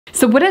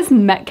So what is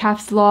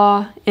Metcalf's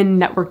law in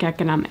network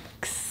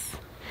economics?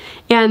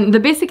 And the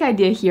basic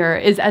idea here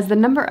is as the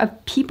number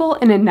of people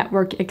in a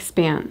network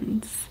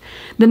expands,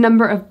 the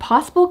number of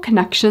possible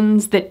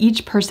connections that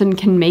each person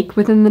can make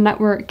within the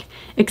network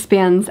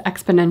expands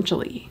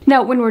exponentially.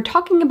 Now, when we're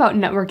talking about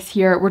networks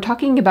here, we're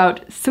talking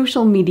about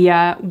social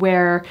media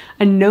where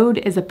a node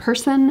is a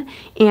person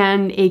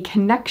and a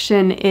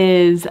connection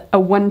is a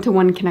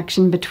one-to-one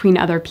connection between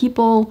other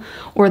people,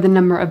 or the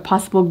number of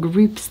possible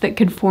groups that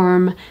could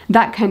form,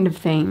 that kind of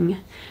thing.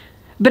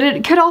 But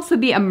it could also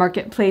be a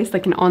marketplace,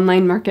 like an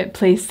online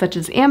marketplace such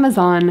as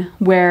Amazon,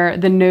 where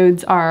the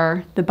nodes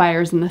are the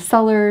buyers and the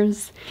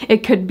sellers.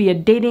 It could be a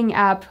dating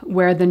app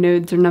where the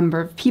nodes are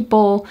number of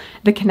people,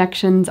 the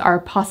connections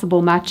are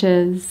possible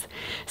matches.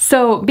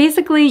 So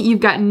basically you've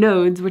got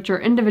nodes, which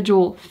are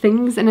individual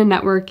things in a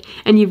network,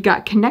 and you've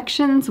got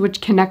connections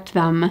which connect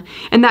them.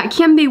 And that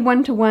can be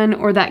one-to-one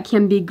or that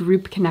can be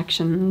group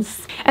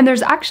connections. And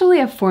there's actually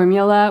a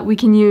formula we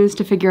can use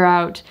to figure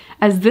out,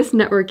 as this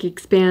network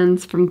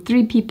expands from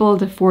 3 people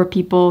to 4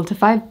 people to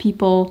 5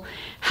 people,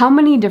 how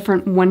many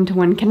different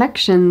one-to-one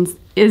connections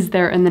is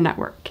there in the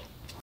network?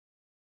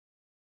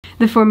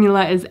 The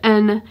formula is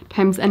n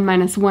times n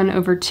minus 1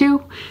 over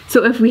 2.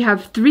 So if we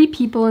have 3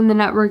 people in the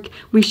network,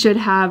 we should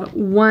have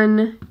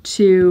 1,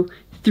 2,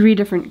 3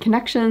 different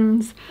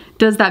connections.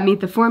 Does that meet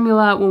the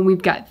formula? Well,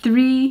 we've got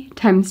 3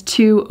 times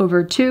 2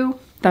 over 2.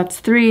 That's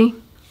 3.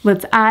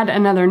 Let's add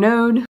another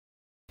node.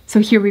 So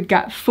here we've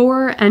got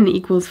 4, n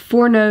equals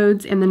 4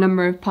 nodes, and the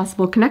number of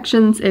possible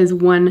connections is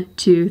 1,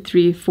 2,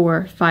 3,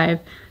 4, 5,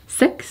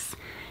 6.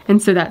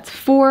 And so that's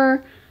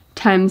 4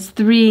 times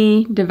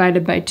 3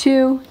 divided by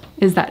 2.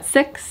 Is that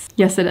 6?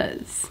 Yes, it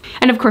is.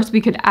 And of course, we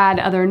could add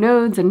other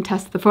nodes and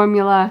test the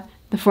formula.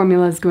 The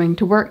formula is going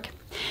to work.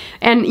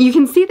 And you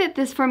can see that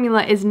this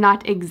formula is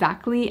not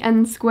exactly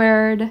n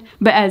squared,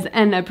 but as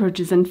n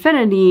approaches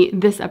infinity,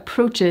 this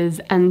approaches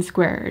n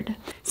squared.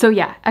 So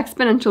yeah,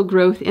 exponential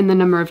growth in the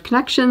number of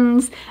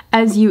connections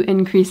as you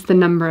increase the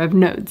number of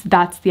nodes.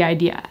 That's the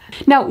idea.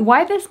 Now,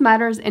 why this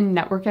matters in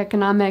network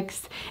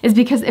economics is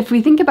because if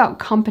we think about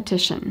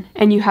competition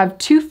and you have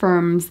 2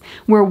 firms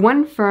where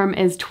one firm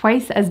is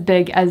twice as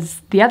big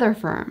as the other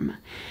firm,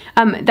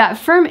 that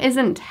firm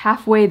isn't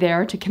halfway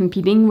there to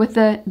competing with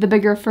the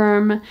bigger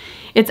firm.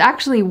 It's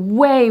actually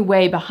way,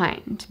 way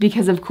behind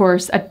because, of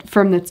course, a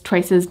firm that's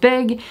twice as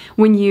big,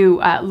 when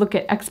you look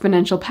at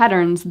exponential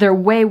patterns, they're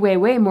way, way,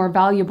 way more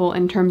valuable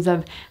in terms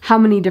of how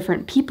many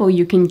different people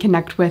you can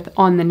connect with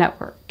on the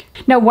network.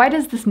 Now, why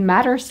does this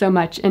matter so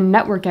much in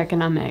network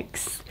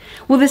economics?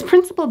 Well, this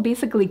principle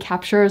basically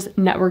captures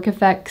network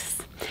effects.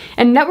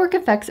 And network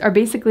effects are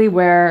basically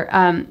where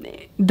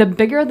the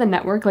bigger the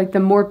network, like the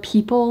more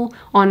people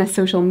on a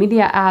social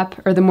media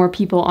app or the more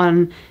people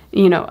on,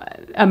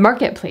 a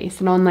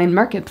marketplace, an online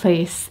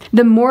marketplace,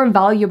 the more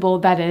valuable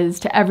that is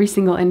to every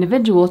single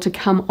individual to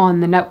come on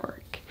the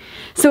network.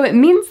 So it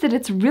means that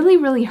it's really,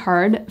 really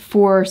hard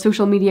for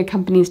social media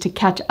companies to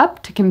catch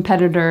up to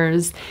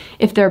competitors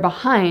if they're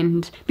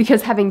behind,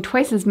 because having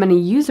twice as many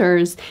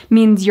users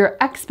means you're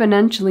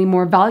exponentially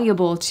more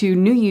valuable to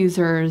new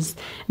users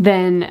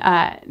than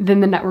the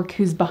network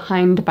who's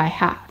behind by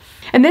half.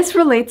 And this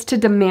relates to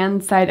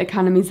demand-side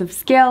economies of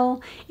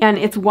scale, and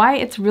it's why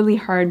it's really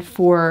hard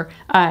for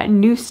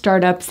new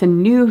startups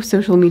and new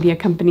social media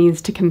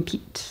companies to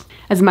compete.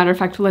 As a matter of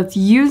fact, let's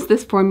use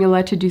this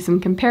formula to do some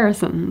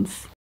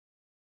comparisons.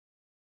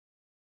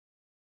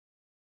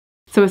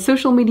 So a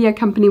social media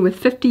company with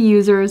 50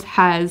 users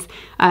has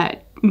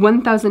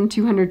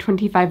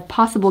 1,225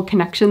 possible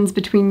connections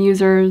between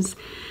users,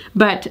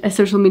 but a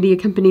social media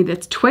company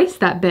that's twice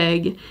that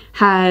big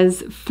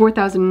has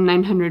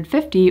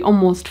 4,950,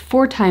 almost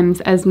 4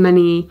 times as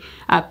many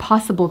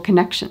possible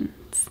connections.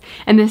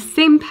 And this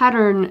same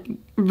pattern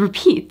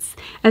repeats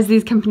as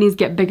these companies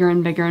get bigger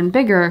and bigger and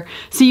bigger.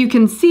 So you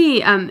can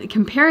see,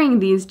 comparing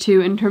these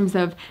two in terms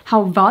of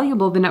how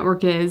valuable the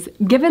network is,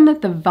 given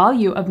that the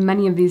value of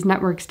many of these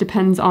networks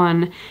depends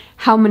on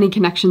how many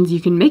connections you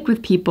can make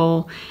with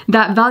people,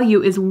 that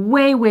value is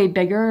way, way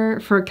bigger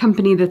for a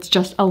company that's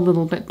just a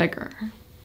little bit bigger.